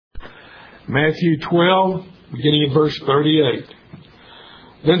Matthew 12, beginning at verse 38.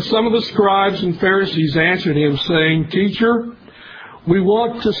 Then some of the scribes and Pharisees answered him, saying, Teacher, we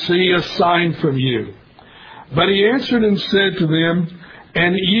want to see a sign from you. But he answered and said to them,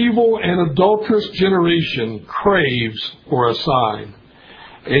 An evil and adulterous generation craves for a sign,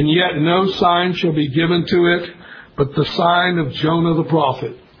 and yet no sign shall be given to it but the sign of Jonah the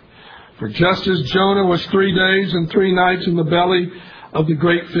prophet. For just as Jonah was 3 days and 3 nights in the belly of the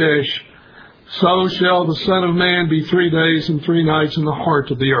great fish, so shall the Son of Man be 3 days and 3 nights in the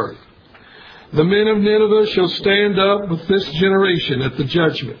heart of the earth. The men of Nineveh shall stand up with this generation at the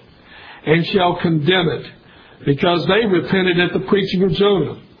judgment, and shall condemn it, because they repented at the preaching of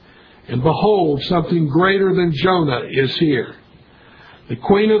Jonah. And behold, something greater than Jonah is here. The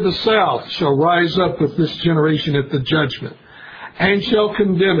queen of the south shall rise up with this generation at the judgment, and shall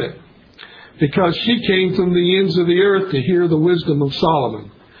condemn it, because she came from the ends of the earth to hear the wisdom of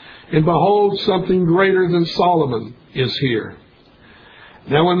Solomon. And behold, something greater than Solomon is here.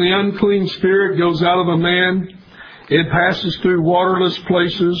 Now when the unclean spirit goes out of a man, it passes through waterless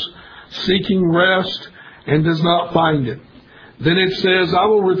places, seeking rest, and does not find it. Then it says, I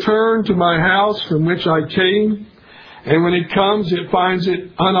will return to my house from which I came. And when it comes, it finds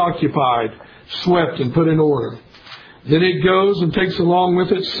it unoccupied, swept, and put in order. Then it goes and takes along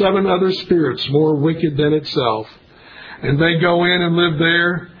with it 7 other spirits more wicked than itself. And they go in and live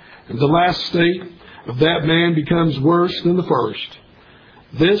there. And the last state of that man becomes worse than the first.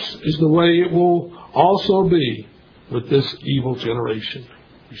 This is the way it will also be with this evil generation.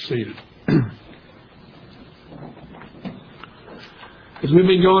 Be seated. As we've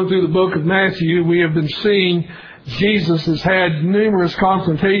been going through the book of Matthew, we have been seeing Jesus has had numerous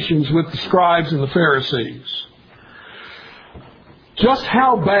confrontations with the scribes and the Pharisees. Just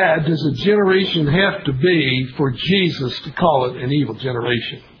how bad does a generation have to be for Jesus to call it an evil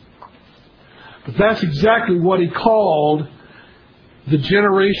generation? But that's exactly what he called the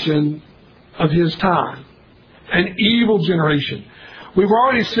generation of his time. An evil generation. We've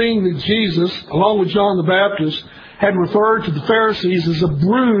already seen that Jesus, along with John the Baptist, had referred to the Pharisees as a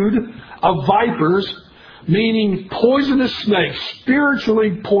brood of vipers, meaning poisonous snakes,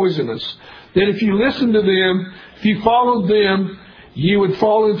 spiritually poisonous. That if you listened to them, if you followed them, you would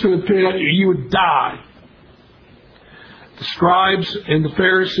fall into a pit, you would die. The scribes and the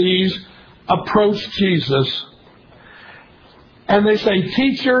Pharisees approach Jesus and they say,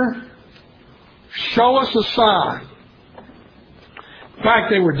 Teacher, show us a sign. In fact,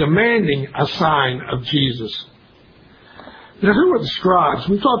 they were demanding a sign of Jesus. Now, who were the scribes?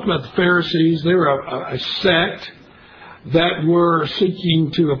 We talked about the Pharisees. They were a sect that were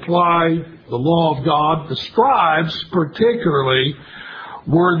seeking to apply the law of God. The scribes, particularly,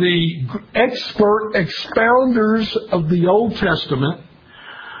 were the expert expounders of the Old Testament,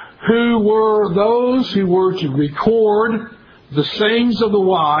 who were those who were to record the sayings of the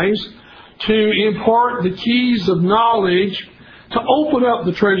wise, to impart the keys of knowledge, to open up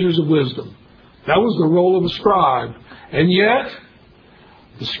the treasures of wisdom. That was the role of a scribe. And yet,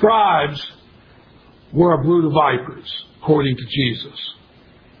 the scribes were a brood of vipers, according to Jesus.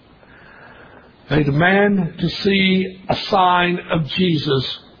 They demand to see a sign of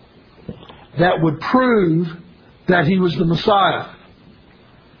Jesus that would prove that he was the Messiah.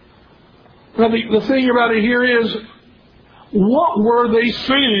 Now, the thing about it here is, what were they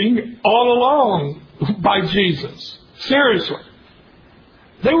seeing all along by Jesus? Seriously.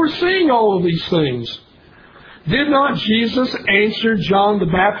 They were seeing all of these things. Did not Jesus answer John the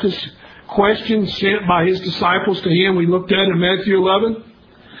Baptist's question sent by his disciples to him? We looked at in Matthew 11.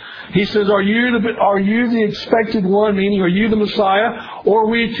 He says, Are you the expected one, meaning are you the Messiah, or are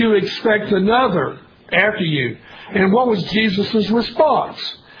we to expect another after you? And what was Jesus' response?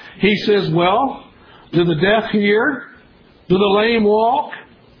 He says, well, do the deaf hear? Do the lame walk?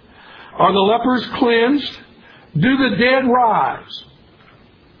 Are the lepers cleansed? Do the dead rise?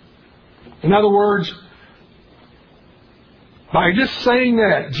 In other words, by just saying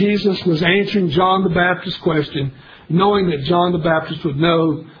that, Jesus was answering John the Baptist's question, knowing that John the Baptist would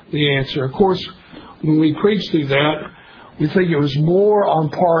know the answer. Of course, when we preach through that, we think it was more on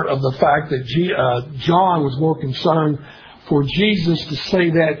part of the fact that John was more concerned for Jesus to say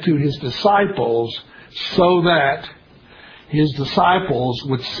that to his disciples so that his disciples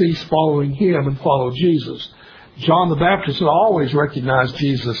would cease following him and follow Jesus. John the Baptist had always recognized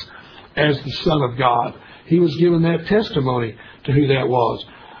Jesus as the Son of God. He was given that testimony to who that was.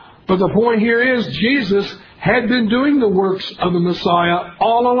 But the point here is, Jesus had been doing the works of the Messiah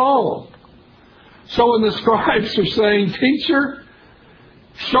all along. So when the scribes are saying, Teacher,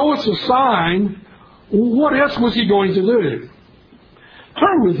 show us a sign, what else was he going to do?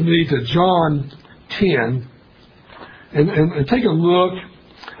 Turn with me to John 10 and take a look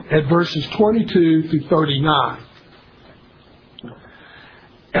at verses 22 through 39.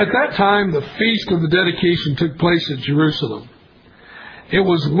 At that time, the feast of the dedication took place at Jerusalem. It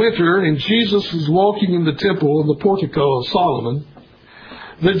was winter, and Jesus was walking in the temple in the portico of Solomon.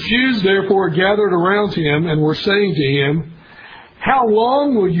 The Jews therefore gathered around him and were saying to him, "How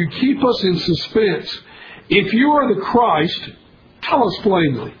long will you keep us in suspense? If you are the Christ, tell us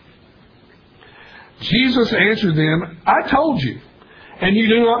plainly." Jesus answered them, "I told you, and you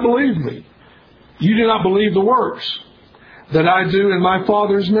do not believe me. You do not believe the works that I do in my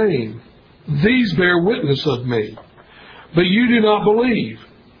Father's name. These bear witness of me. But you do not believe,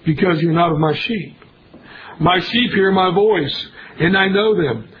 because you're not of my sheep. My sheep hear my voice, and I know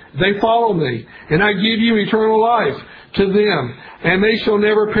them. They follow me, and I give you eternal life to them, and they shall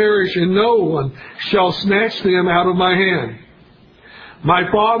never perish, and no one shall snatch them out of my hand. My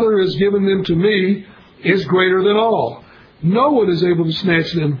Father has given them to me is greater than all. No one is able to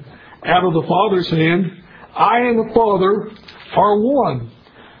snatch them out of the Father's hand. I and the Father are one."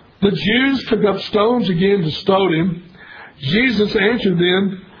 The Jews took up stones again to stone him. Jesus answered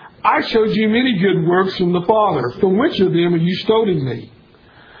them, "I showed you many good works from the Father. From which of them are you stoning me?"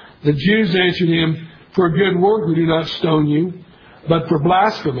 The Jews answered him, "For a good work we do not stone you, but for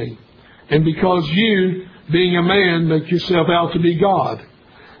blasphemy, and because you, being a man, make yourself out to be God."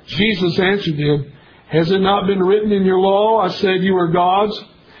 Jesus answered them, "Has it not been written in your law, I said you are gods?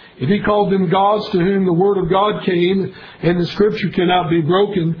 If he called them gods to whom the word of God came, and the scripture cannot be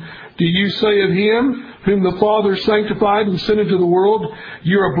broken, do you say of him whom the Father sanctified and sent into the world,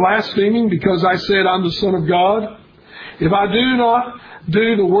 you are blaspheming because I said I'm the Son of God? If I do not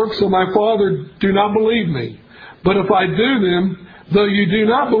do the works of my Father, do not believe me. But if I do them, though you do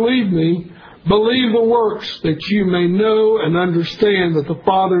not believe me, believe the works, that you may know and understand that the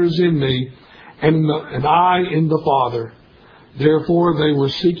Father is in me, and I in the Father." Therefore they were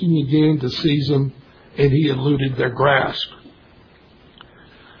seeking again to seize him, and he eluded their grasp.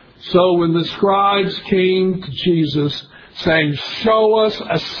 So when the scribes came to Jesus saying, "Show us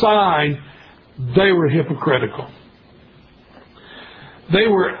a sign," they were hypocritical. They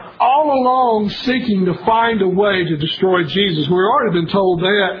were all along seeking to find a way to destroy Jesus. We've already been told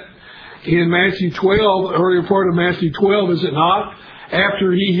that in Matthew 12, earlier part of Matthew 12, is it not?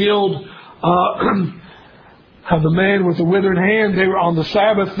 After he healed the man with the withered hand, they were on the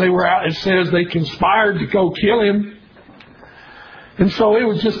Sabbath, they were out, it says they conspired to go kill him. And so it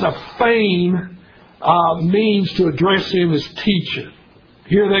was just a vain means to address him as teacher.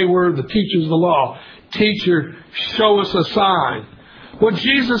 Here they were, the teachers of the law. "Teacher, show us a sign." Well,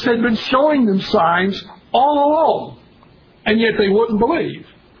 Jesus had been showing them signs all along, and yet they wouldn't believe.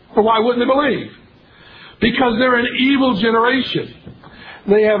 Well, why wouldn't they believe? Because they're an evil generation.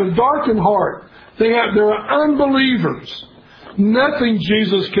 They have a darkened heart. They're unbelievers. Nothing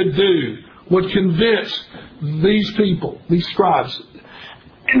Jesus could do would convince these people, these scribes.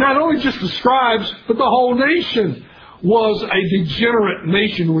 And not only just the scribes, but the whole nation was a degenerate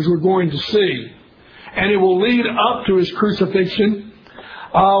nation, as we're going to see. And it will lead up to his crucifixion,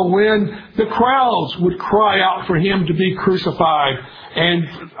 when the crowds would cry out for him to be crucified and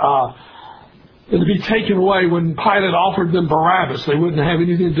to be taken away. When Pilate offered them Barabbas, they wouldn't have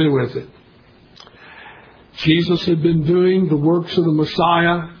anything to do with it. Jesus had been doing the works of the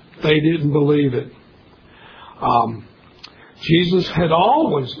Messiah. They didn't believe it. Jesus had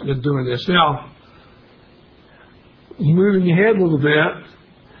always been doing this. Now, moving ahead a little bit,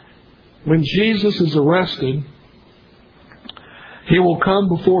 when Jesus is arrested, he will come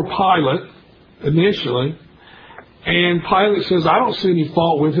before Pilate initially, and Pilate says, "I don't see any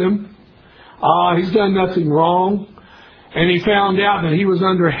fault with him. He's done nothing wrong." And he found out that he was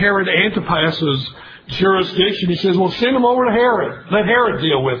under Herod Antipas's jurisdiction. He says, "Well, send him over to Herod. Let Herod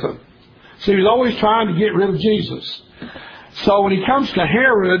deal with him." So he was always trying to get rid of Jesus. So when he comes to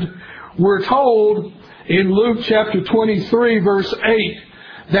Herod, we're told in Luke chapter 23, verse 8,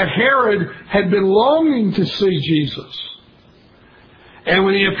 that Herod had been longing to see Jesus. And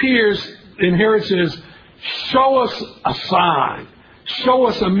when he appears, and Herod says, "Show us a sign. Show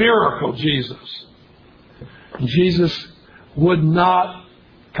us a miracle, Jesus." And Jesus would not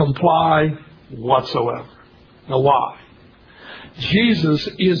comply whatsoever. Now why? Jesus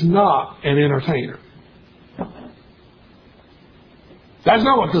is not an entertainer. That's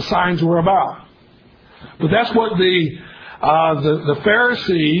not what the signs were about. But that's what the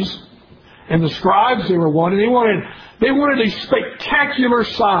Pharisees and the scribes they were wanting. They wanted a spectacular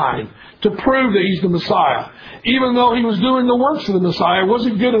sign to prove that he's the Messiah. Even though he was doing the works of the Messiah, it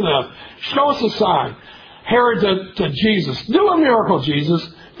wasn't good enough. Show us a sign. Herod to Jesus, do a miracle, Jesus.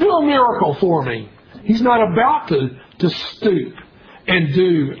 Do a miracle for me. He's not about to stoop and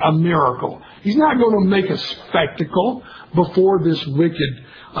do a miracle. He's not going to make a spectacle before this wicked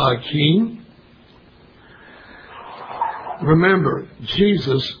king. Remember,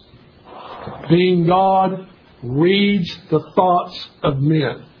 Jesus, being God, reads the thoughts of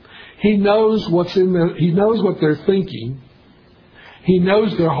men. He knows He knows what they're thinking. He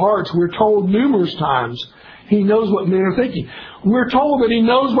knows their hearts. We're told numerous times He knows what men are thinking. We're told that He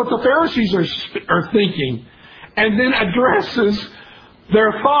knows what the Pharisees are thinking, and then addresses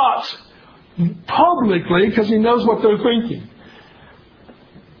their thoughts publicly because He knows what they're thinking.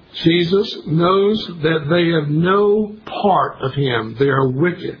 Jesus knows that they have no part of Him. They are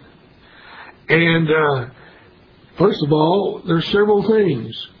wicked. And first of all, there are several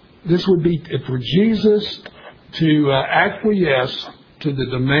things. This would be for Jesus to acquiesce to the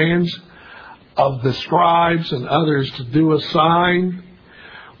demands of the scribes and others to do a sign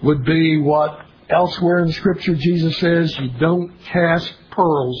would be what elsewhere in the Scripture Jesus says, you don't cast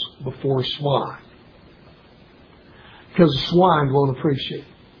pearls before swine. Because the swine won't appreciate it.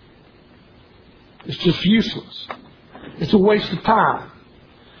 It's just useless. It's a waste of time.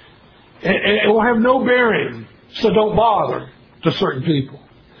 It will have no bearing, so don't bother to certain people.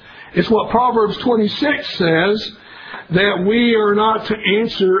 It's what Proverbs 26 says, that we are not to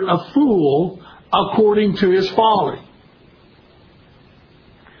answer a fool according to his folly.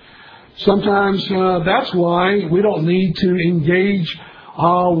 Sometimes that's why we don't need to engage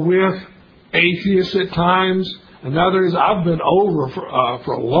with atheists at times and others. I've been over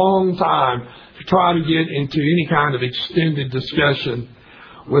for a long time to try to get into any kind of extended discussion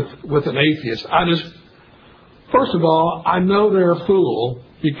with an atheist. First of all, I know they're a fool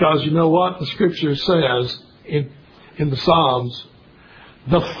because you know what the Scripture says in the Psalms.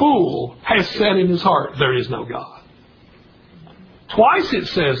 The fool has said in his heart, there is no God. Twice it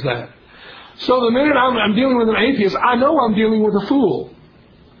says that. So the minute I'm dealing with an atheist, I know I'm dealing with a fool.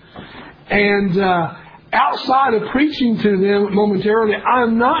 And outside of preaching to them momentarily,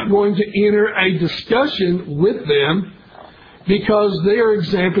 I'm not going to enter a discussion with them because they are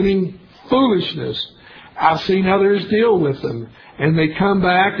exhibiting foolishness. I've seen others deal with them. And they come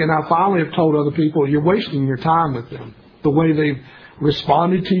back, and I finally have told other people, you're wasting your time with them. The way they've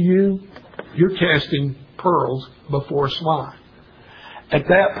responded to you, you're casting pearls before swine. At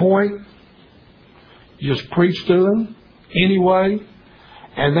that point, you just preach to them anyway,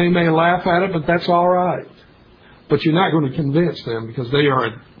 and they may laugh at it, but that's all right. But you're not going to convince them because they are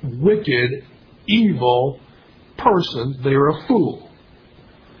a wicked, evil person. They are a fool.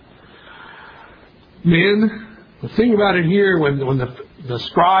 Men, the thing about it here, when the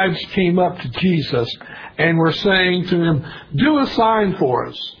scribes came up to Jesus and were saying to him, do a sign for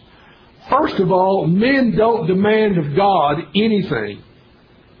us. First of all, men don't demand of God anything.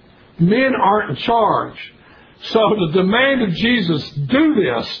 Men aren't in charge. So the demand of Jesus, do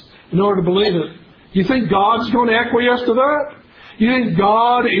this in order to believe it. You think God's going to acquiesce to that? You think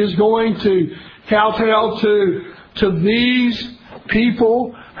God is going to kowtow to these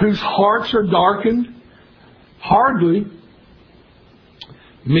people whose hearts are darkened? Hardly.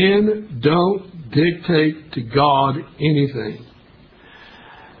 Men don't dictate to God anything.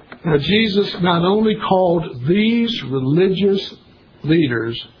 Now, Jesus not only called these religious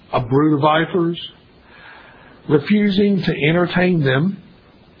leaders a brood of vipers, refusing to entertain them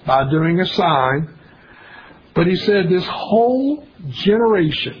by doing a sign, but He said this whole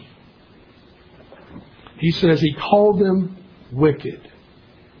generation, He says He called them wicked,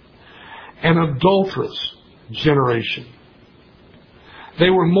 an adulterous generation. They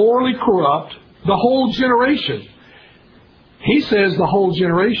were morally corrupt, the whole generation. He says the whole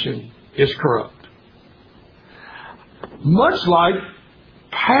generation is corrupt. Much like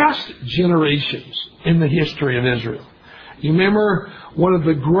past generations in the history of Israel. You remember one of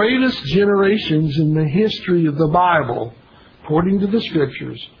the greatest generations in the history of the Bible, according to the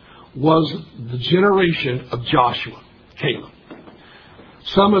Scriptures, was the generation of Joshua, Caleb.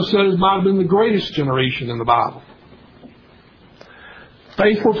 Some have said it might have been the greatest generation in the Bible.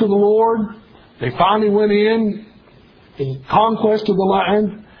 Faithful to the Lord, they finally went in conquest of the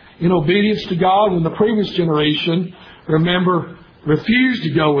land in obedience to God when the previous generation, remember, refused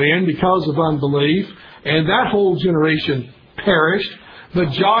to go in because of unbelief, and that whole generation perished.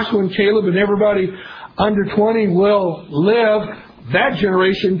 But Joshua and Caleb and everybody under 20 will live. That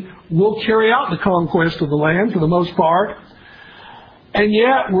generation will carry out the conquest of the land for the most part. And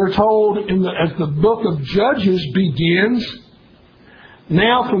yet we're told as the book of Judges begins,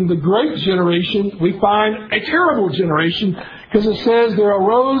 now from the great generation we find a terrible generation, because it says there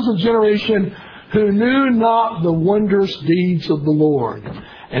arose a generation who knew not the wondrous deeds of the Lord.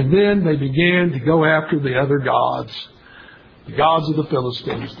 And then they began to go after the other gods, the gods of the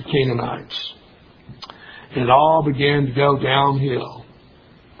Philistines, the Canaanites. And it all began to go downhill.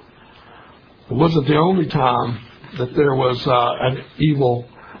 It wasn't the only time that there was an evil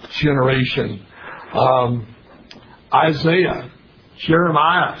generation. Isaiah,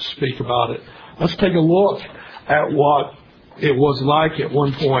 Jeremiah speak about it. Let's take a look at what it was like at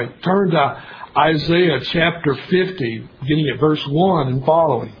one point. Turn to Isaiah chapter 50, beginning at verse 1 and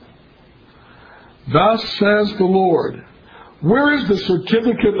following. Thus says the Lord, where is the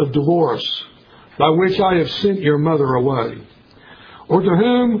certificate of divorce by which I have sent your mother away? Or to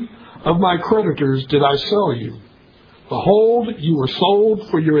whom of my creditors did I sell you? Behold, you were sold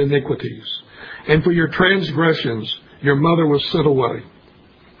for your iniquities, and for your transgressions your mother was sent away.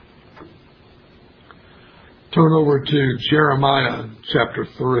 Turn over to Jeremiah chapter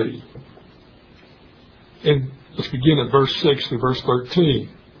 3. And let's begin at verse 6 to verse 13.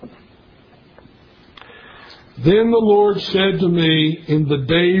 Then the Lord said to me in the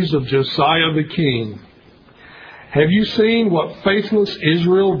days of Josiah the king, have you seen what faithless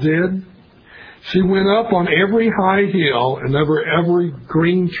Israel did? She went up on every high hill and over every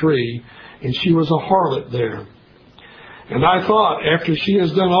green tree, and she was a harlot there. And I thought, after she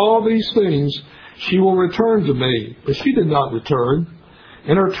has done all these things, she will return to me. But she did not return.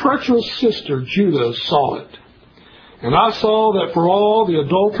 And her treacherous sister Judah saw it. And I saw that for all the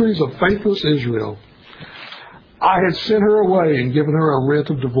adulteries of faithless Israel, I had sent her away and given her a writ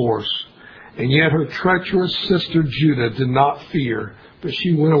of divorce. And yet her treacherous sister Judah did not fear, but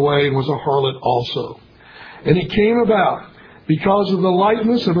she went away and was a harlot also. And it came about, because of the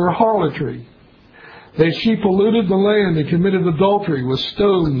lightness of her harlotry, that she polluted the land and committed adultery with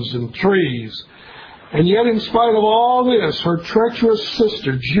stones and trees. And yet in spite of all this, her treacherous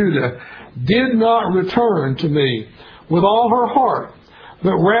sister Judah did not return to me with all her heart,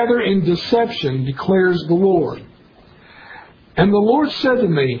 but rather in deception, declares the Lord. And the Lord said to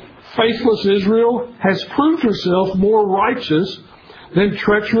me, faithless Israel has proved herself more righteous than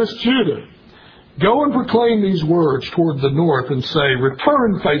treacherous Judah. Go and proclaim these words toward the north and say,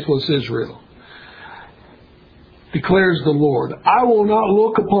 return, faithless Israel, declares the Lord. I will not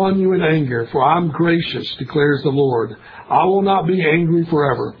look upon you in anger, for I am gracious, declares the Lord. I will not be angry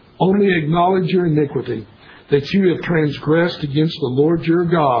forever. Only acknowledge your iniquity, that you have transgressed against the Lord your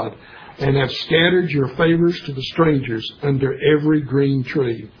God, and have scattered your favors to the strangers under every green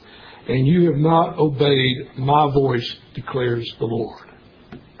tree. And you have not obeyed my voice, declares the Lord.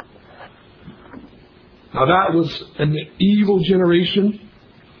 Now that was an evil generation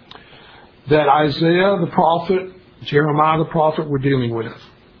that Isaiah the prophet, Jeremiah the prophet were dealing with.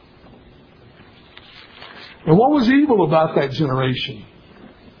 And what was evil about that generation?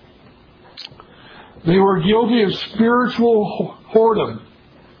 They were guilty of spiritual whoredom.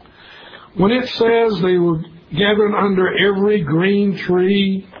 When it says they were gathered under every green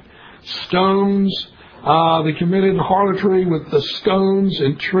tree, stones, they committed harlotry with the stones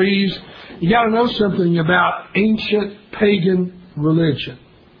and trees. You got to know something about ancient pagan religion.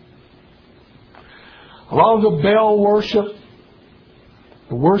 A lot of the Baal worship,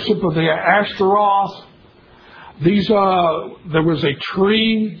 the worship of the Ashtaroth, there was a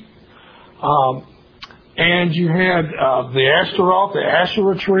tree, and you had the Ashtaroth, the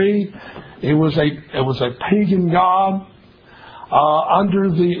Asherah tree. It was a pagan god. Under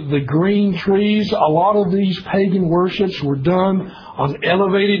the green trees, a lot of these pagan worships were done on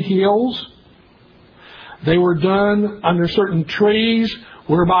elevated hills. They were done under certain trees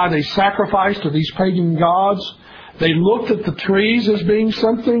whereby they sacrificed to these pagan gods. They looked at the trees as being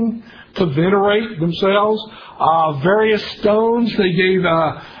something to venerate themselves. Various stones, they gave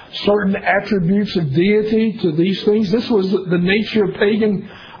certain attributes of deity to these things. This was the nature of pagan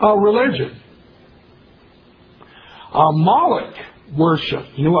religion. Moloch worship.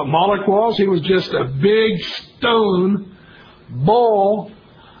 You know what Moloch was? He was just a big stone bull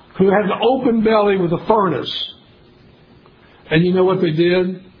who had an open belly with a furnace. And you know what they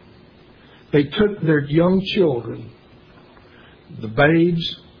did? They took their young children, the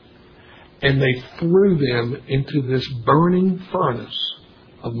babes, and they threw them into this burning furnace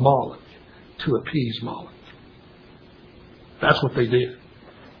of Moloch to appease Moloch. That's what they did.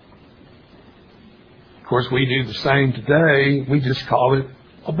 Of course, we do the same today. We just call it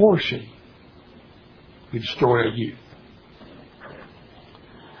abortion. We destroy our youth.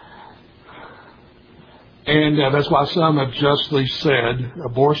 And that's why some have justly said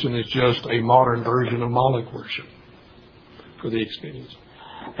abortion is just a modern version of Moloch worship for the experience.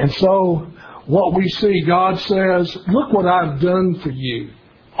 And so what we see, God says, look what I've done for you.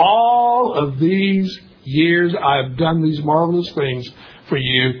 all of these years I have done these marvelous things for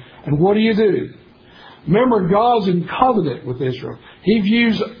you. And what do? Remember, God's in covenant with Israel. He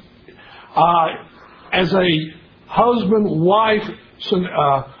views as a husband-wife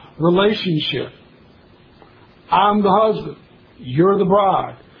relationship. I'm the husband. You're the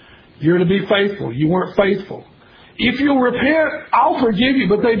bride. You're to be faithful. You weren't faithful. If you'll repent, I'll forgive you.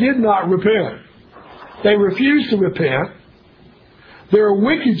 But they did not repent. They refused to repent. They're a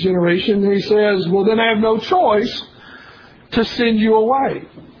wicked generation. And he says, well, then I have no choice to send you away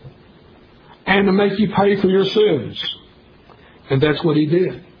and to make you pay for your sins. And that's what he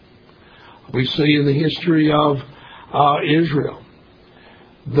did. We see in the history of Israel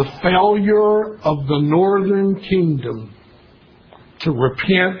the failure of the northern kingdom to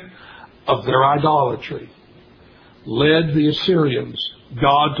repent of their idolatry led the Assyrians,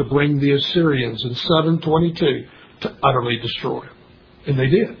 God to bring the Assyrians in 722 to utterly destroy them. And they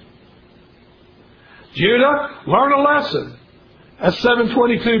did. Judah, learn a lesson. That's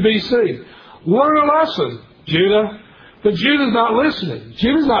 722 BC. Learn a lesson, Judah. But Judah's not listening.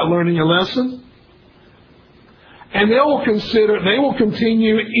 Judah's not learning a lesson. And they will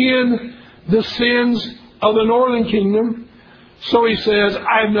continue in the sins of the northern kingdom. So he says,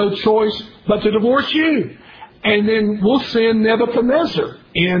 I have no choice but to divorce you. And then we'll send Nebuchadnezzar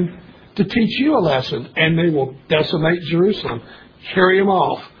in to teach you a lesson. And they will decimate Jerusalem, carry him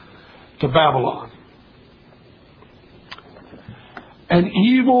off to Babylon. An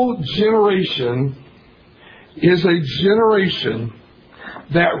evil generation is a generation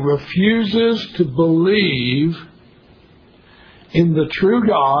that refuses to believe in the true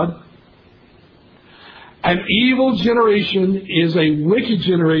God. An evil generation is a wicked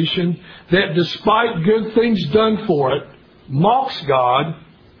generation that, despite good things done for it, mocks God,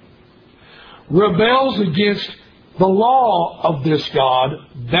 rebels against the law of this God.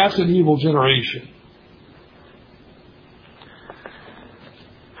 That's an evil generation.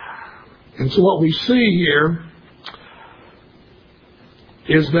 And so what we see here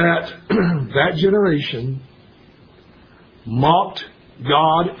is that that generation mocked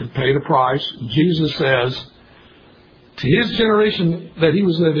God and paid a price. Jesus says to his generation that he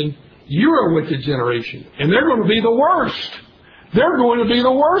was living, you're a wicked generation. And they're going to be the worst. They're going to be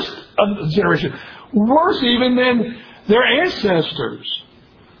the worst of the generation. Worse even than their ancestors.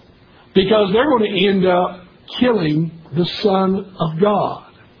 Because they're going to end up killing the Son of God.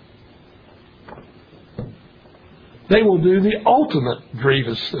 They will do the ultimate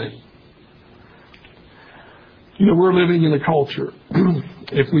grievous thing. You know, we're living in a culture,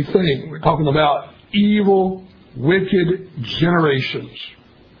 if we think, we're talking about evil, wicked generations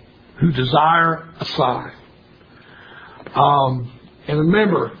who desire a sign. And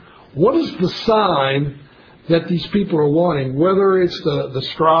remember, what is the sign that these people are wanting? Whether it's the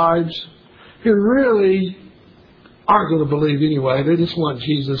scribes, who really aren't going to believe anyway. They just want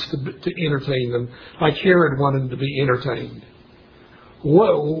Jesus to entertain them, like Herod wanted to be entertained.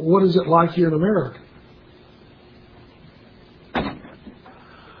 What is it like here in America?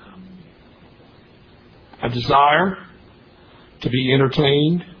 A desire to be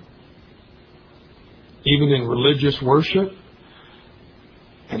entertained, even in religious worship,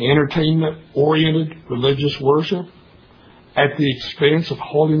 an entertainment-oriented religious worship at the expense of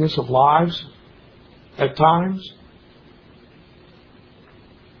holiness of lives at times.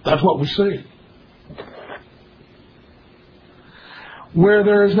 That's what we see. Where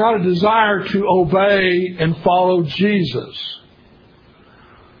there is not a desire to obey and follow Jesus.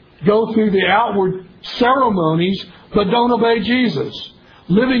 Go through the outward ceremonies, but don't obey Jesus.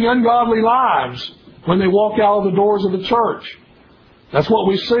 Living ungodly lives when they walk out of the doors of the church. That's what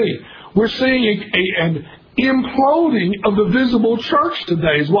we see. We're seeing an imploding of the visible church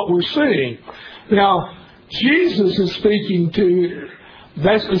today is what we're seeing. Now, Jesus is speaking to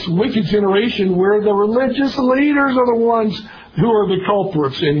this wicked generation where the religious leaders are the ones who are the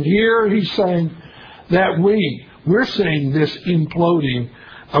culprits. And here he's saying that we're seeing this imploding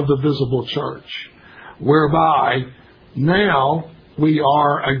of the visible church, whereby now we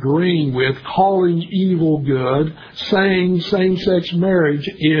are agreeing with calling evil good, saying same-sex marriage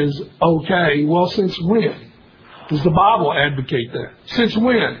is okay. Well, since when? Does the Bible advocate that? Since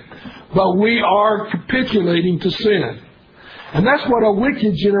when? But we are capitulating to sin. And that's what a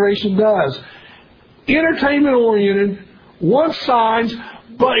wicked generation does. Entertainment-oriented, wants signs,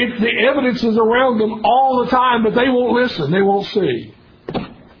 but the evidence is around them all the time, but they won't listen. They won't see.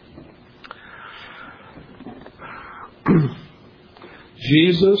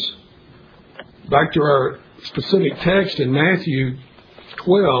 Jesus, back to our specific text in Matthew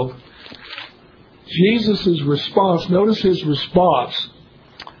 12, Jesus' response, notice his response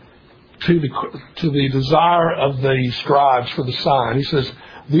to the desire of the scribes for the sign. He says,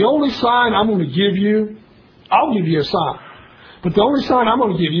 the only sign I'm going to give you, I'll give you a sign. But the only sign I'm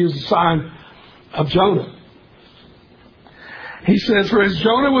going to give you is the sign of Jonah. He says, for as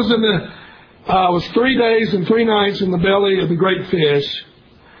Jonah was 3 days and 3 nights in the belly of the great fish,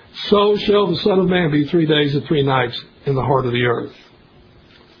 so shall the Son of Man be 3 days and 3 nights in the heart of the earth.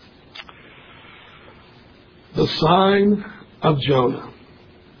 The sign of Jonah.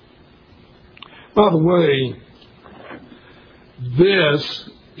 By the way, this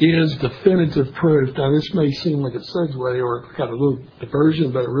is definitive proof. Now, this may seem like a segue or kind of a little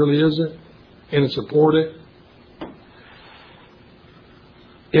diversion, but it really isn't, and it's important.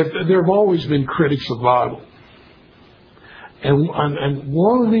 There have always been critics of the Bible. And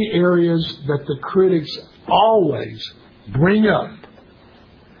one of the areas that the critics always bring up,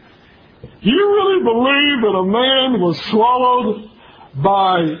 you really believe that a man was swallowed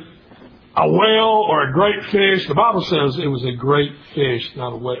by a whale or a great fish? The Bible says it was a great fish,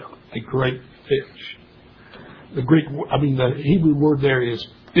 not a whale. A great fish. The Hebrew word there is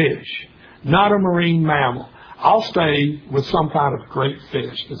fish, not a marine mammal. I'll stay with some kind of great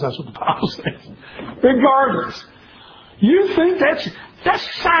fish, because that's what the Bible says. Regardless, you think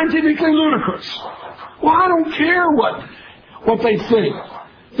that's scientifically ludicrous. Well, I don't care what they think.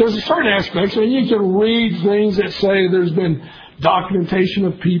 There's a certain aspects, and you can read things that say there's been documentation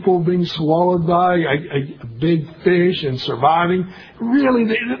of people being swallowed by a big fish and surviving. Really,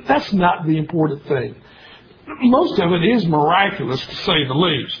 that's not the important thing. Most of it is miraculous, to say the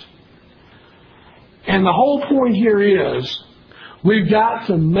least. And the whole point here is we've got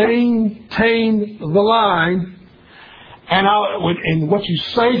to maintain the line. And what you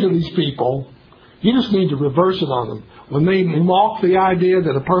say to these people, you just need to reverse it on them. When they mock the idea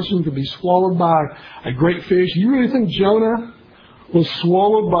that a person could be swallowed by a great fish, you really think Jonah was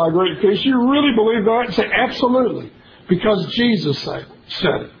swallowed by a great fish? You really believe that? And say, absolutely. Because Jesus said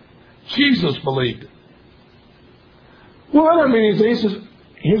it. Jesus believed it. Well, that doesn't mean anything. He says,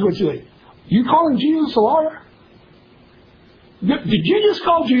 here's what you think. You calling Jesus a liar? Did you just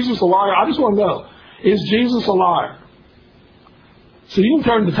call Jesus a liar? I just want to know, is Jesus a liar? So you can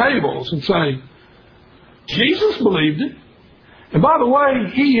turn the tables and say, Jesus believed it. And by the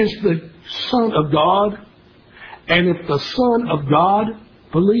way, He is the Son of God. And if the Son of God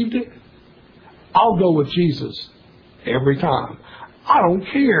believed it, I'll go with Jesus every time. I don't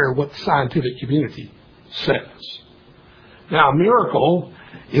care what the scientific community says. Now, a miracle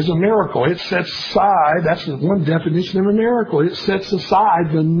is a miracle. It sets aside, that's one definition of a miracle, it sets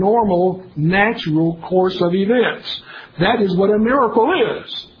aside the normal, natural course of events. That is what a miracle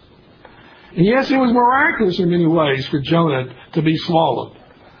is. And yes, it was miraculous in many ways for Jonah to be swallowed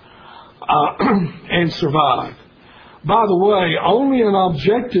and survive. By the way, only an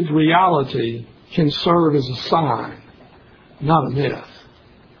objective reality can serve as a sign, not a myth.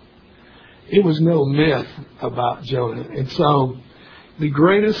 It was no myth about Jonah. And so the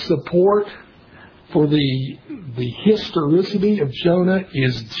greatest support for the historicity of Jonah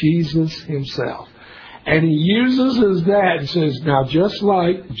is Jesus Himself. And He uses that and says, now just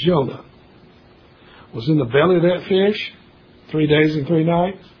like Jonah was in the belly of that fish 3 days and 3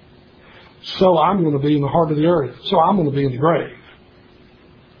 nights, so I'm going to be in the heart of the earth. So I'm going to be in the grave.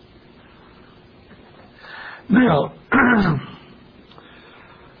 Now,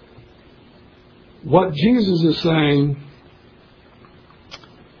 what Jesus is saying,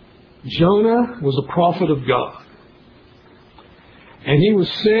 Jonah was a prophet of God. And he was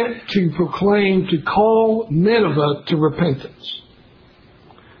sent to proclaim, to call Nineveh to repentance.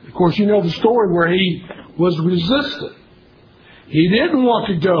 Of course, you know the story where he was resistant. He didn't want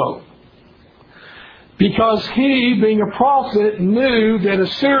to go. Because he, being a prophet, knew that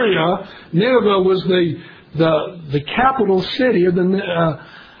Assyria, Nineveh was the capital city of the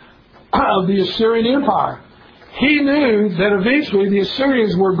Assyrian Empire. He knew that eventually the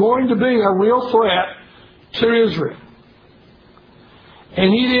Assyrians were going to be a real threat to Israel.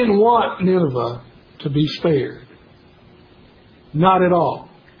 And he didn't want Nineveh to be spared. Not at all.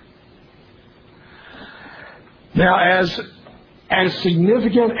 Now, as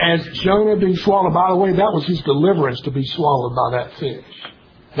significant as Jonah being swallowed, by the way, that was his deliverance, to be swallowed by that fish.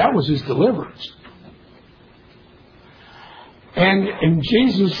 That was his deliverance. And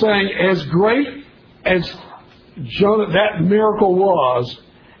Jesus is saying, as great as Jonah, that miracle was,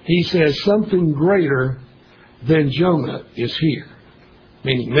 He says something greater than Jonah is here.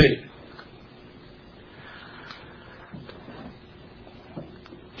 Meaning me.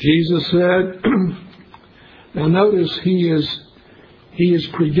 Jesus said, now notice He is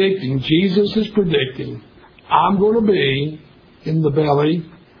predicting, Jesus is predicting, I'm going to be in the belly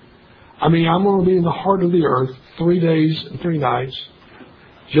I mean, I'm going to be in the heart of the earth 3 days and 3 nights,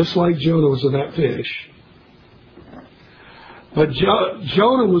 just like Jonah was in that fish. But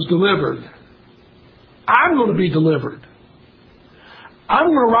Jonah was delivered. I'm going to be delivered. I'm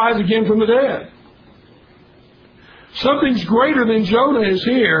going to rise again from the dead. Something's greater than Jonah is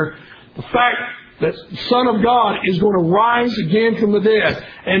here. The fact that the Son of God is going to rise again from the dead.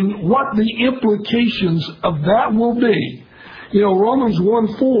 And what the implications of that will be. You know, Romans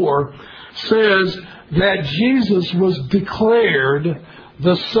 1:4 says that Jesus was declared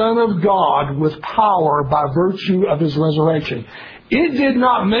the Son of God with power by virtue of His resurrection. It did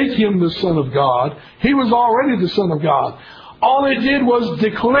not make Him the Son of God. He was already the Son of God. All it did was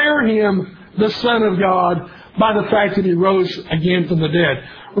declare Him the Son of God by the fact that He rose again from the dead.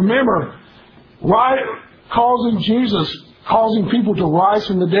 Remember, causing people to rise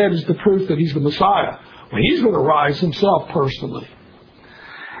from the dead is the proof that He's the Messiah. Well, He's going to rise Himself personally.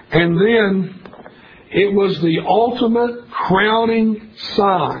 And then it was the ultimate crowning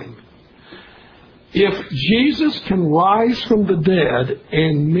sign. If Jesus can rise from the dead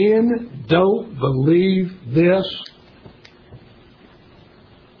and men don't believe this,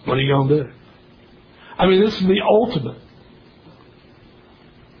 what are you going to do? I mean, this is the ultimate.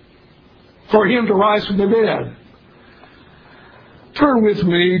 For Him to rise from the dead. Turn with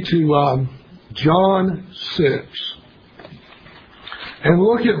me to John 6. And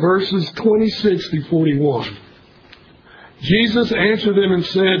look at verses 26 through 41. Jesus answered them and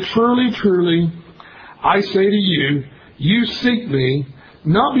said, "Truly, truly, I say to you, you seek me,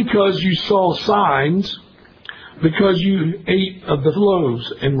 not because you saw signs, because you ate of the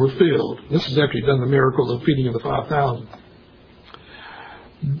loaves and were filled." This is after He'd done the miracle of feeding of the 5,000.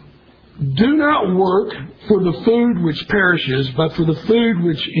 "Do not work for the food which perishes, but for the food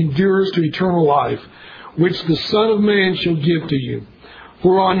which endures to eternal life, which the Son of Man shall give to you.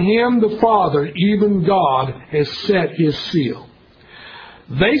 For on Him the Father, even God, has set His seal."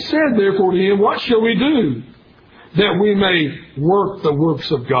 They said therefore to Him, "What shall we do that we may work the works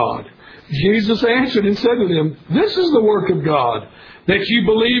of God?" Jesus answered and said to them, "This is the work of God, that you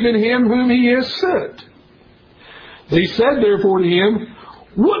believe in Him whom He has sent." They said therefore to Him,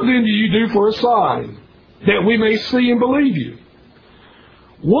 "What then do you do for a sign, that we may see and believe you?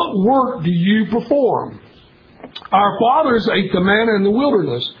 What work do you perform? Our fathers ate the manna in the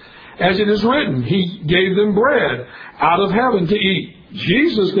wilderness, as it is written, He gave them bread out of heaven to eat."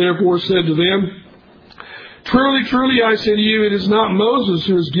 Jesus therefore said to them, "Truly, truly, I say to you, it is not Moses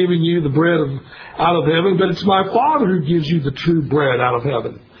who has given you the bread out of heaven, but it's my Father who gives you the true bread out of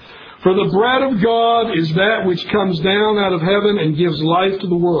heaven. For the bread of God is that which comes down out of heaven and gives life to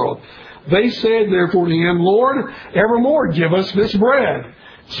the world." They said therefore to Him, "Lord, evermore give us this bread."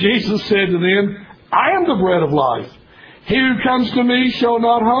 Jesus said to them, "I am the bread of life. He who comes to me shall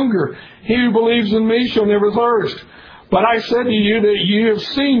not hunger. He who believes in me shall never thirst. But I said to you that you have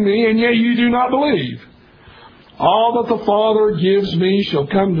seen me, and yet you do not believe. All that the Father gives me shall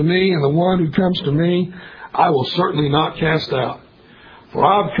come to me, and the one who comes to me I will certainly not cast out. For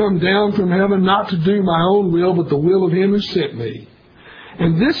I have come down from heaven not to do my own will, but the will of Him who sent me.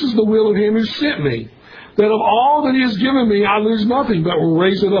 And this is the will of Him who sent me, that of all that He has given me I lose nothing, but will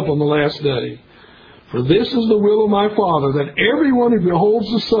raise it up on the last day. For this is the will of my Father, that everyone who beholds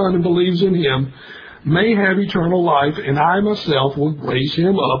the Son and believes in Him may have eternal life, and I myself will raise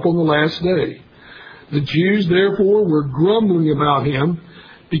him up on the last day." The Jews therefore were grumbling about Him,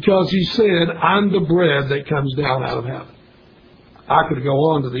 because He said, "I'm the bread that comes down out of heaven." I could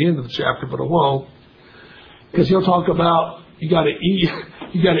go on to the end of the chapter, but I won't, because He'll talk about you got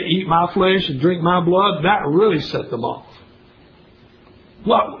to eat my flesh and drink my blood. That really set them off.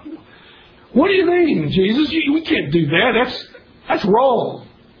 What do you mean, Jesus? We can't do that. That's wrong.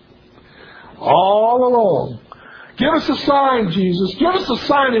 All along. Give us a sign, Jesus. Give us a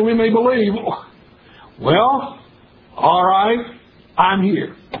sign that we may believe. Well, all right, I'm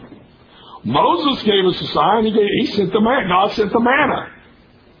here. Moses gave us a sign. He sent the manna. God sent the manna.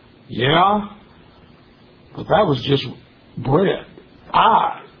 Yeah, but that was just bread.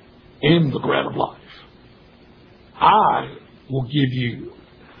 I am the bread of life. I will give you.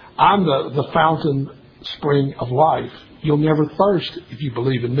 I'm the fountain spring of life. You'll never thirst if you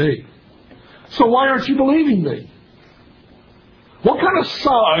believe in me. So why aren't you believing me? What kind of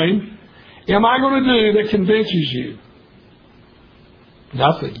sign am I going to do that convinces you?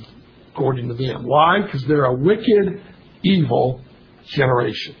 Nothing, according to them. Why? Because they're a wicked, evil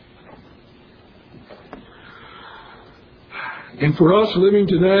generation. And for us living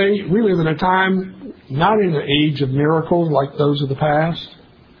today, we live in a time, not in an age of miracles like those of the past.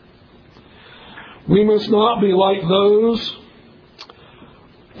 We must not be like those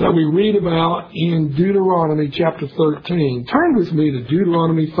that we read about in Deuteronomy chapter 13. Turn with me to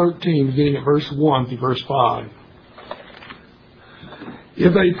Deuteronomy 13, beginning at verse 1 through verse 5.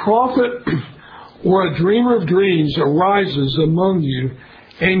 If a prophet or a dreamer of dreams arises among you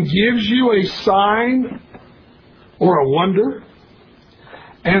and gives you a sign or a wonder,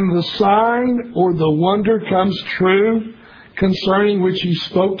 and the sign or the wonder comes true, concerning which he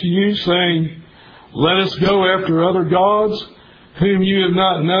spoke to you, saying, let us go after other gods, whom you have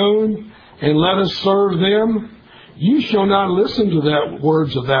not known, and let us serve them, you shall not listen to the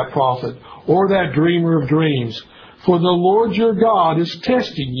words of that prophet or that dreamer of dreams. For the Lord your God is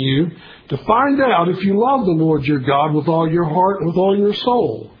testing you to find out if you love the Lord your God with all your heart and with all your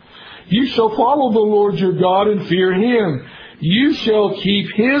soul. You shall follow the Lord your God and fear Him. You shall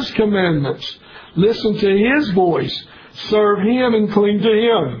keep His commandments, listen to His voice, serve Him and cling to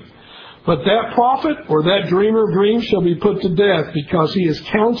Him. But that prophet or that dreamer of dreams shall be put to death, because he has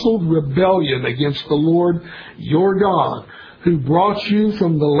counseled rebellion against the Lord your God, who brought you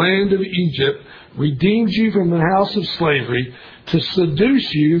from the land of Egypt, redeemed you from the house of slavery, to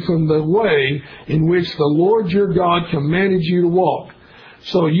seduce you from the way in which the Lord your God commanded you to walk.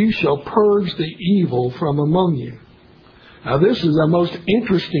 So you shall purge the evil from among you. Now this is a most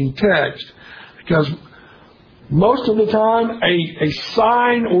interesting text, because most of the time a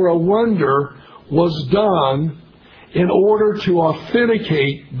sign or a wonder was done in order to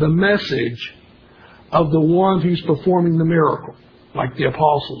authenticate the message of the one who's performing the miracle, like the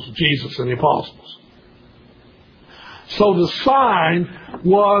apostles, Jesus and the apostles. So the sign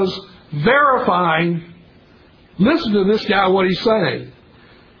was verifying, listen to this guy, what he's saying.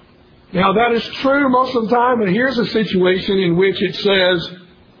 Now that is true most of the time, but here's a situation in which it says,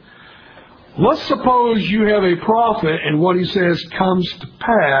 let's suppose you have a prophet and what he says comes to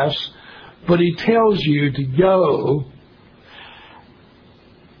pass, but he tells you to go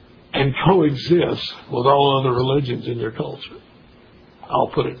and coexist with all other religions in your culture. I'll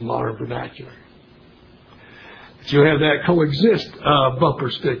put it in modern vernacular. But you have that coexist bumper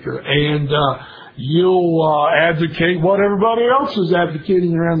sticker, and you'll advocate what everybody else is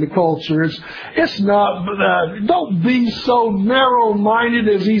advocating around the culture. It's not, don't be so narrow-minded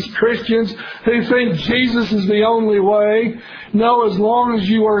as these Christians who think Jesus is the only way. No, as long as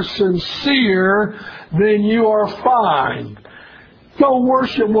you are sincere, then you are fine. Go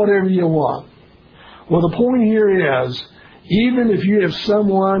worship whatever you want. Well, the point here is, even if you have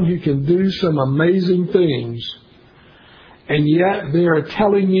someone who can do some amazing things, and yet they are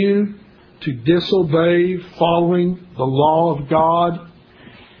telling you to disobey following the law of God,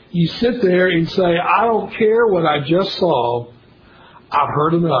 you sit there and say, I don't care what I just saw. I've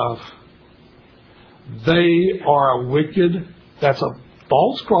heard enough. They are a wicked, that's a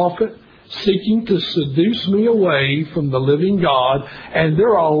false prophet, seeking to seduce me away from the living God. And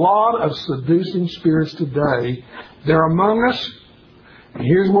there are a lot of seducing spirits today. They're among us. And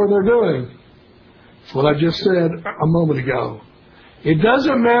here's what they're doing. It's what I just said a moment ago. It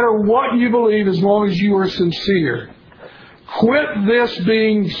doesn't matter what you believe as long as you are sincere. Quit this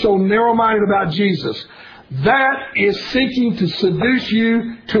being so narrow-minded about Jesus. That is seeking to seduce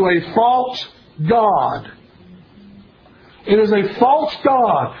you to a false God. It is a false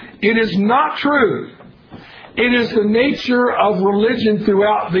God. It is not true. It is the nature of religion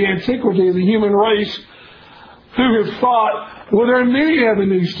throughout the antiquity of the human race, who have thought, well, there are many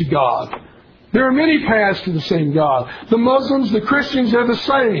avenues to God. There are many paths to the same God. The Muslims, the Christians are the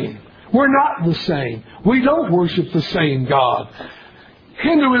same. We're not the same. We don't worship the same God.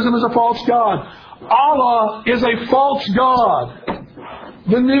 Hinduism is a false God. Allah is a false God.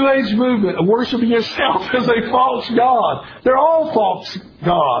 The New Age movement, worshiping yourself, is a false God. They're all false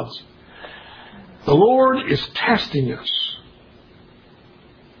gods. The Lord is testing us.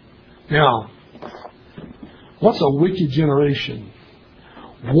 Now, what's a wicked generation?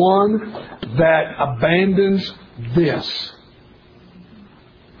 One that abandons this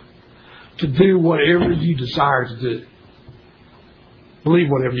to do whatever you desire to do.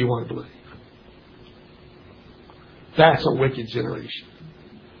 Believe whatever you want to believe. That's a wicked generation.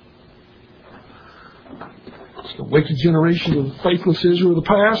 It's the wicked generation of the faithless Israel of the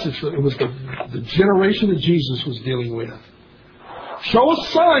past. It was the generation that Jesus was dealing with. Show us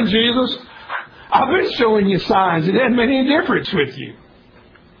a sign, Jesus. I've been showing you signs. It hasn't made any difference with you.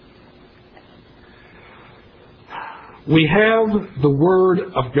 We have the Word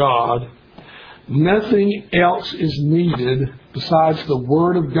of God. Nothing else is needed besides the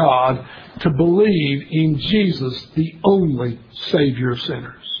Word of God to believe in Jesus, the only Savior of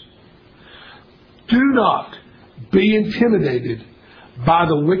sinners. Do not be intimidated by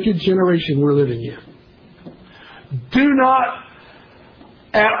the wicked generation we're living in. Do not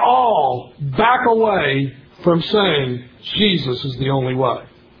at all back away from saying Jesus is the only way.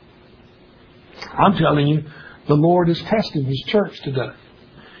 I'm telling you, the Lord is testing His church today.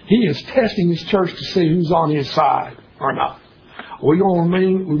 He is testing His church to see who's on His side or not. Are we going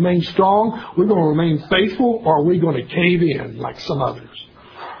to remain strong? We're going to remain faithful? Or are we going to cave in like some others?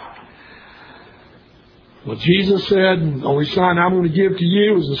 Well, Jesus said, the only sign I'm going to give to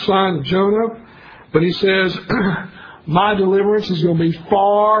you is the sign of Jonah. But He says, my deliverance is going to be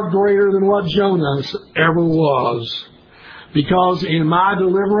far greater than what Jonah's ever was. Because in my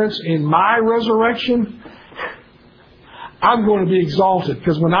deliverance, in my resurrection, I'm going to be exalted.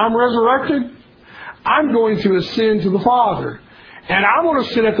 Because when I'm resurrected, I'm going to ascend to the Father. And I'm going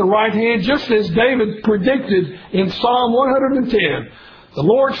to sit at the right hand, just as David predicted in Psalm 110. The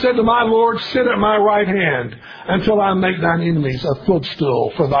Lord said to my Lord, sit at my right hand until I make thine enemies a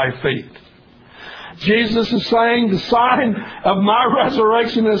footstool for thy feet. Jesus is saying the sign of my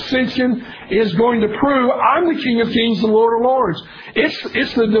resurrection and ascension is going to prove I'm the King of Kings and Lord of Lords.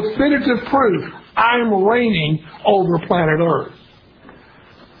 It's the definitive proof I'm reigning over planet Earth.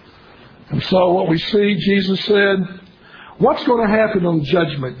 And so what we see, Jesus said, what's going to happen on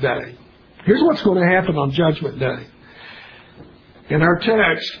Judgment Day? Here's what's going to happen on Judgment Day. In our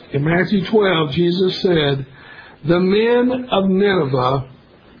text, in Matthew 12, Jesus said, the men of Nineveh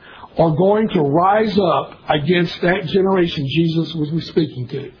are going to rise up against that generation Jesus was speaking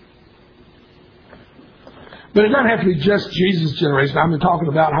to. But it doesn't have to be just Jesus' generation. I've been talking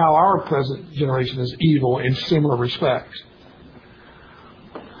about how our present generation is evil in similar respects.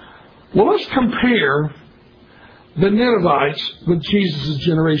 Well, let's compare the Ninevites with Jesus'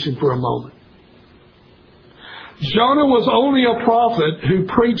 generation for a moment. Jonah was only a prophet who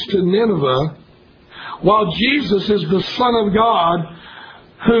preached to Nineveh, while Jesus is the Son of God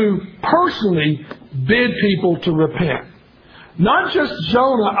who personally bid people to repent. Not just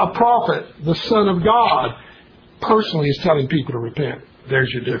Jonah, a prophet, the Son of God, personally is telling people to repent.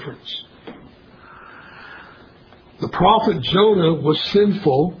 There's your difference. The prophet Jonah was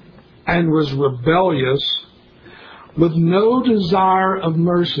sinful and was rebellious with no desire of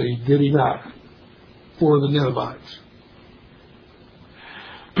mercy, did he not, for the Ninevites?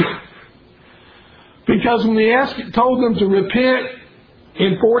 Because when he told them to repent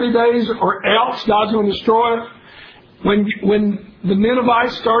in 40 days or else God's going to destroy it, when the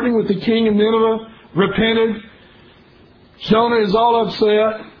Ninevites, starting with the king of Nineveh, repented, Jonah is all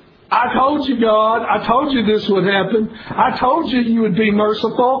upset. I told you, God. I told you this would happen. I told you you would be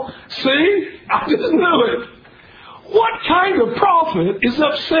merciful. See? I didn't do it. What kind of prophet is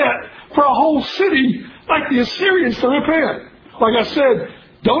upset for a whole city like the Assyrians to repent? Like I said,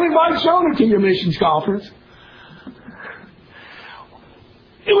 don't invite Jonah to your missions conference.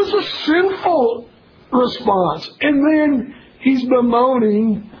 It was a sinful response. And then he's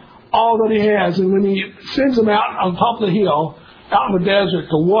bemoaning all that he has. And when he sends them out on top of the hill, out in the desert,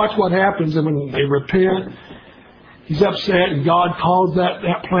 to watch what happens, and when they repent, he's upset, and God caused that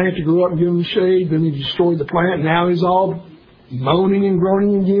plant to grow up and give him shade. Then he destroyed the plant. Now he's all moaning and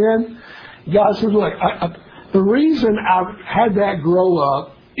groaning again. God says, look, the reason I had that grow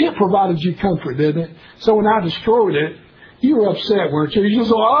up, it provided you comfort, didn't it? So when I destroyed it, you were upset, weren't you? You just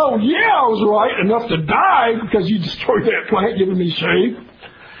thought, oh, yeah, I was right enough to die because you destroyed that plant, giving me shade.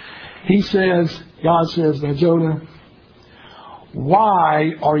 He says, God says, now, Jonah,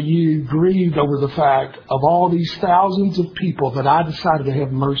 why are you grieved over the fact of all these thousands of people that I decided to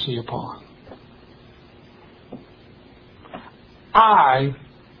have mercy upon? I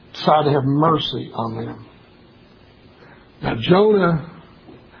decided to have mercy on them. Now, Jonah,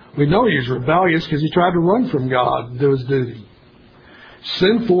 we know he was rebellious because he tried to run from God and do his duty.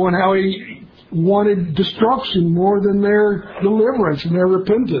 Sinful in how he wanted destruction more than their deliverance and their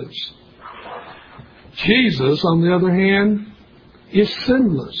repentance. Jesus, on the other hand, is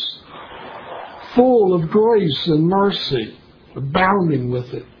sinless, full of grace and mercy, abounding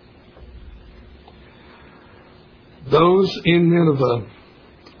with it. Those in Nineveh.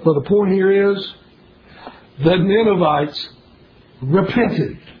 Well, the point here is the Ninevites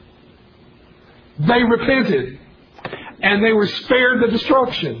repented. They repented, and they were spared the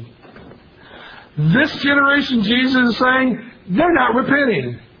destruction. This generation, Jesus is saying, they're not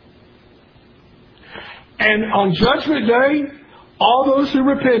repenting. And on Judgment Day, all those who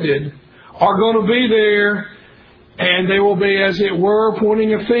repented are going to be there, and they will be, as it were,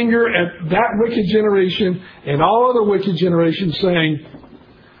 pointing a finger at that wicked generation and all other wicked generations, saying,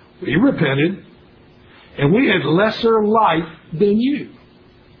 we repented, and we had lesser light than you.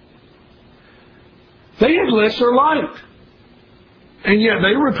 They had lesser light, and yet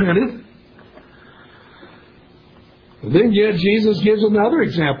they repented. And then yet Jesus gives another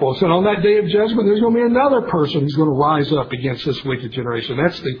example. So on that day of judgment, there's going to be another person who's going to rise up against this wicked generation.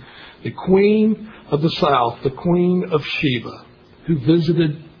 That's the queen of the south, the queen of Sheba, who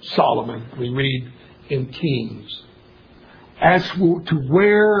visited Solomon, we read in Kings. As to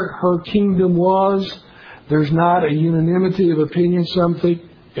where her kingdom was, there's not a unanimity of opinion. Some think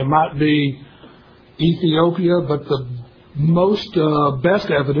it might be Ethiopia, but the most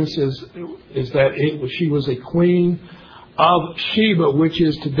best evidence is that she was a queen of Sheba, which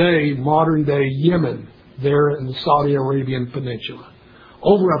is today modern-day Yemen, there in the Saudi Arabian Peninsula.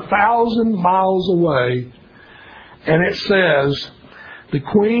 Over 1,000 miles away, and it says the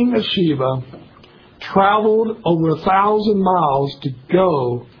queen of Sheba traveled over 1,000 miles to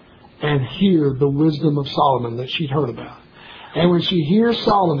go and hear the wisdom of Solomon that she'd heard about. And when she hears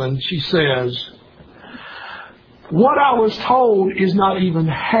Solomon, she says, "What I was told is not even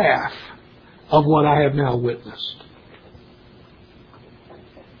half of what I have now witnessed."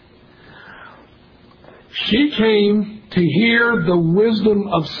 She came to hear the wisdom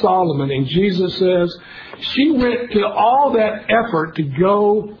of Solomon, and Jesus says she went to all that effort to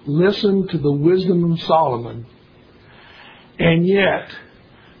go listen to the wisdom of Solomon. And yet,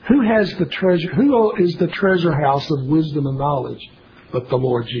 who is the treasure house of wisdom and knowledge but the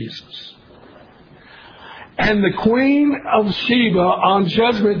Lord Jesus? And the queen of Sheba on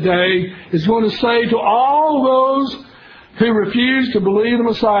Judgment Day is going to say to all those who refuse to believe the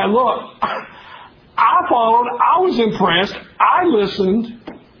Messiah, "Look, I followed, I was impressed, I listened,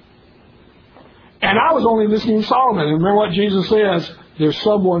 and I was only listening to Solomon." And remember what Jesus says, there's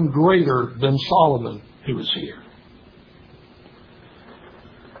someone greater than Solomon who is here.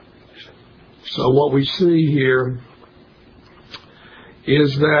 So what we see here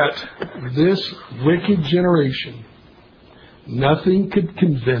is that this wicked generation, nothing could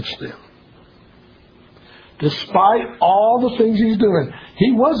convince them. Despite all the things he's doing,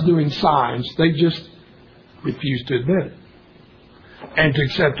 he was doing signs. They just refused to admit it and to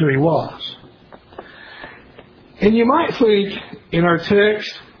accept who he was. And you might think in our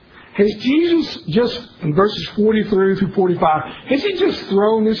text, has Jesus just, in verses 43 through 45, has he just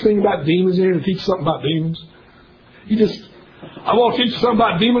thrown this thing about demons in here to teach something about demons? I want to teach you something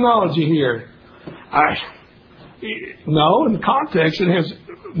about demonology here. No, in the context it has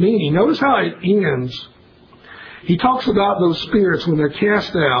meaning. Notice how it ends. He talks about those spirits when they're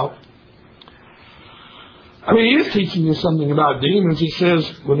cast out. I mean, he is teaching you something about demons. He says,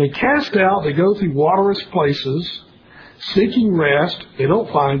 when they cast out, they go through waterless places, seeking rest. They don't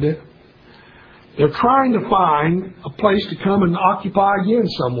find it. They're trying to find a place to come and occupy again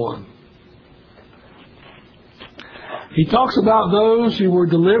someone. He talks about those who were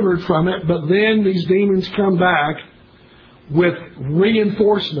delivered from it, but then these demons come back with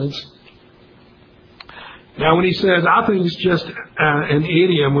reinforcements. Now, when he says, I think it's just an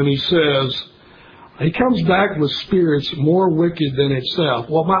idiom when he says, he comes back with spirits more wicked than itself.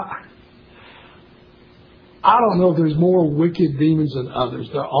 Well, I don't know if there's more wicked demons than others.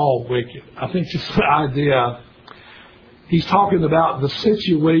 They're all wicked. I think just the idea, he's talking about the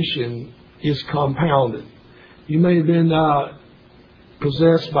situation is compounded. You may have been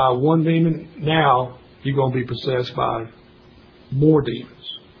possessed by one demon. Now you're going to be possessed by more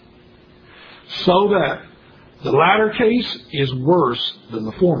demons. So that the latter case is worse than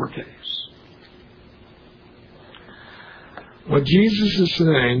the former case. What Jesus is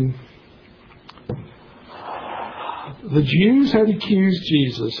saying, the Jews had accused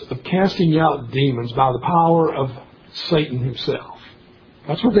Jesus of casting out demons by the power of Satan himself.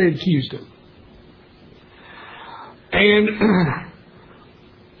 That's what they had accused him. And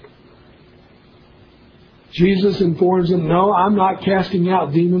Jesus informs them, no, I'm not casting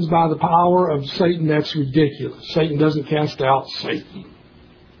out demons by the power of Satan. That's ridiculous. Satan doesn't cast out Satan.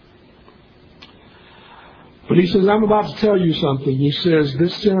 But he says, I'm about to tell you something. He says,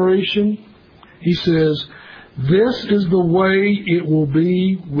 this generation, he says, this is the way it will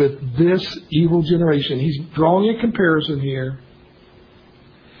be with this evil generation. He's drawing a comparison here.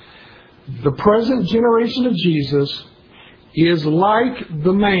 The present generation of Jesus is like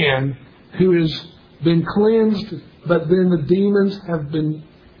the man who has been cleansed, but then the demons have been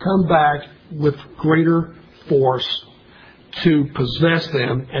come back with greater force to possess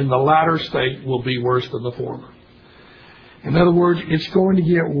them, and the latter state will be worse than the former. In other words, it's going to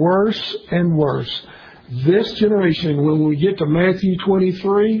get worse and worse. This generation, when we get to Matthew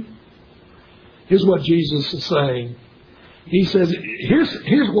 23, here's what Jesus is saying. He says,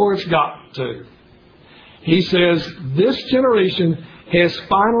 here's where it's got to. He says, this generation has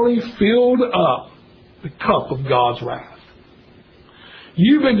finally filled up the cup of God's wrath.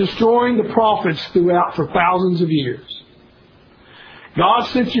 You've been destroying the prophets throughout for thousands of years. God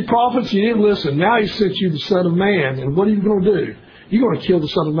sent you prophets, you didn't listen. Now He sent you the Son of Man. And what are you going to do? You're going to kill the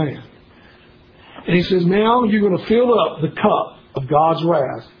Son of Man. And He says, now you're going to fill up the cup of God's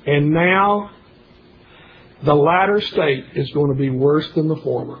wrath. And now the latter state is going to be worse than the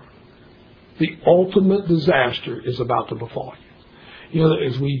former. The ultimate disaster is about to befall you. You know,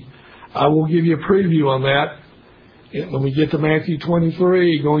 I will give you a preview on that when we get to Matthew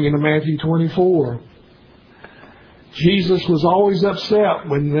 23, going into Matthew 24. Jesus was always upset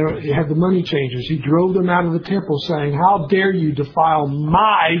when he had the money changers. He drove them out of the temple saying, how dare you defile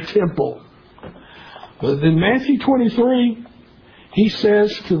my temple? But in Matthew 23, He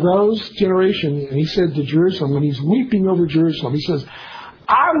says to those generation, and He said to Jerusalem, when He's weeping over Jerusalem, He says,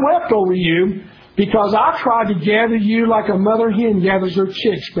 I wept over you because I tried to gather you like a mother hen gathers her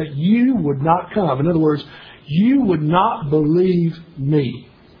chicks, but you would not come. In other words, you would not believe me.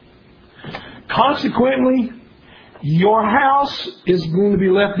 Consequently, your house is going to be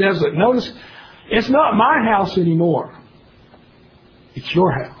left desolate. Notice, it's not my house anymore. It's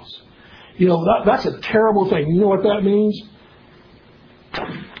your house. You know, that's a terrible thing. You know what that means?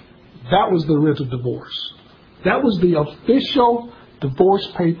 That was the writ of divorce. That was the official divorce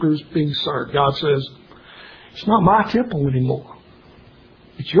papers being served. God says, it's not my temple anymore.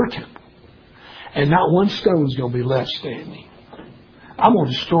 It's your temple. And not one stone is going to be left standing. I'm going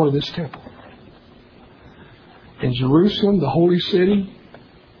to destroy this temple. And Jerusalem, the holy city,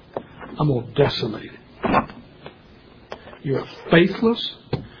 I'm going to desolate it. You're a faithless,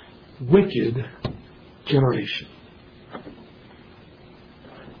 wicked generation.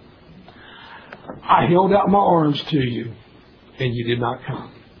 I held out my arms to you, and you did not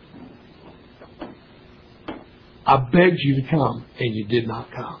come. I begged you to come, and you did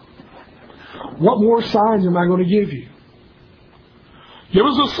not come. What more signs am I going to give you? Give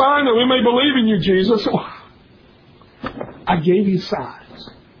us a sign that we may believe in you, Jesus. I gave you signs.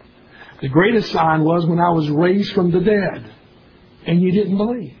 The greatest sign was when I was raised from the dead, and you didn't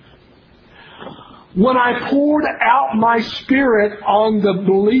believe. When I poured out my Spirit on the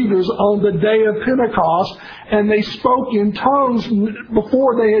believers on the day of Pentecost, and they spoke in tongues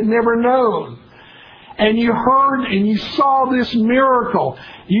before they had never known. And you heard and you saw this miracle.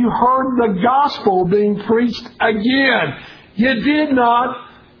 You heard the gospel being preached again. You did not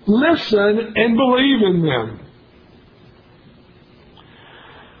listen and believe in them.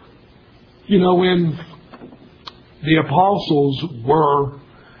 You know, when the apostles were,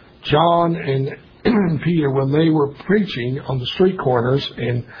 John and Peter, when they were preaching on the street corners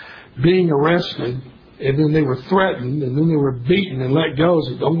and being arrested, and then they were threatened, and then they were beaten and let go,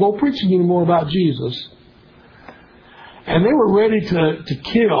 said, don't go preaching anymore about Jesus. And they were ready to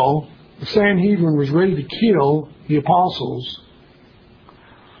kill, the Sanhedrin was ready to kill the apostles.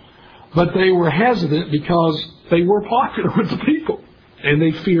 But they were hesitant because they were popular with the people, and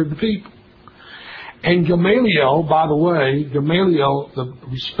they feared the people. And Gamaliel, by the way, Gamaliel, the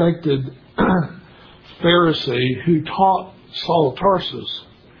respected Pharisee who taught Saul of Tarsus,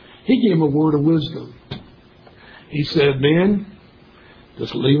 he gave him a word of wisdom. He said, men,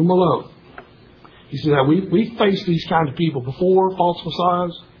 just leave them alone. He said, we faced these kind of people before, false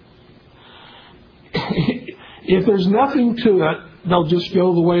messiahs. If there's nothing to it, they'll just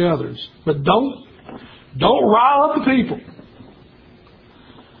go the way others. But don't rile up the people.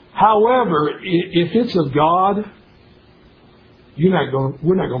 However, if it's of God, we're not going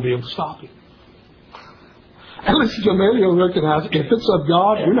to be able to stop it. At least Gamaliel recognized, if it's of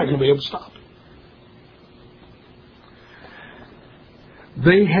God, you're not going to be able to stop it.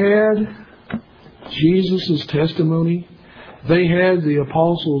 They had Jesus' testimony. They had the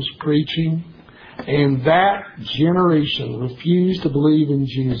apostles preaching. And that generation refused to believe in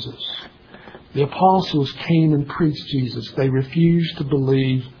Jesus. The apostles came and preached Jesus. They refused to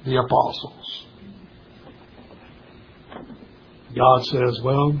believe the apostles. God says,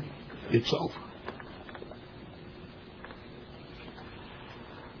 well, it's over.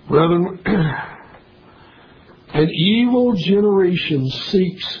 Brethren, an evil generation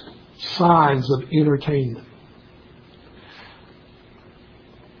seeks signs of entertainment.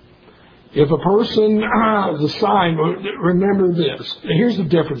 If a person, the sign, remember this. Here's the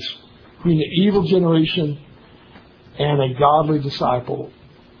difference between the evil generation and a godly disciple,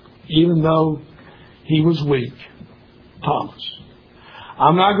 even though he was weak, Thomas.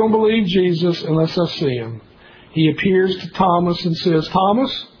 I'm not going to believe Jesus unless I see him. He appears to Thomas and says,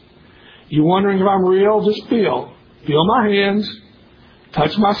 Thomas, you wondering if I'm real? Just feel my hands,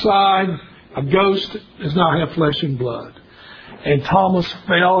 touch my side. A ghost does not have flesh and blood. And Thomas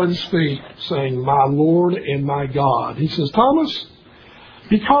fell at his feet, saying, my Lord and my God. He says, Thomas,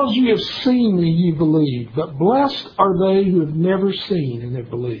 Because you have seen me, ye believe. But blessed are they who have never seen and have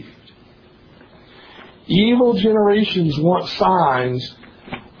believed. Evil generations want signs,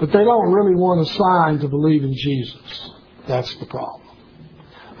 but they don't really want a sign to believe in Jesus. That's the problem.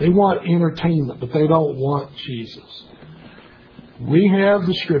 They want entertainment, but they don't want Jesus. We have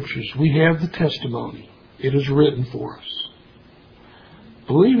the Scriptures. We have the testimony. It is written for us.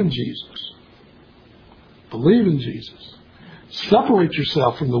 Believe in Jesus. Believe in Jesus. Separate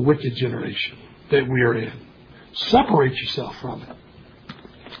yourself from the wicked generation that we are in. Separate yourself from it.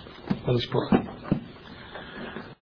 Let us pray.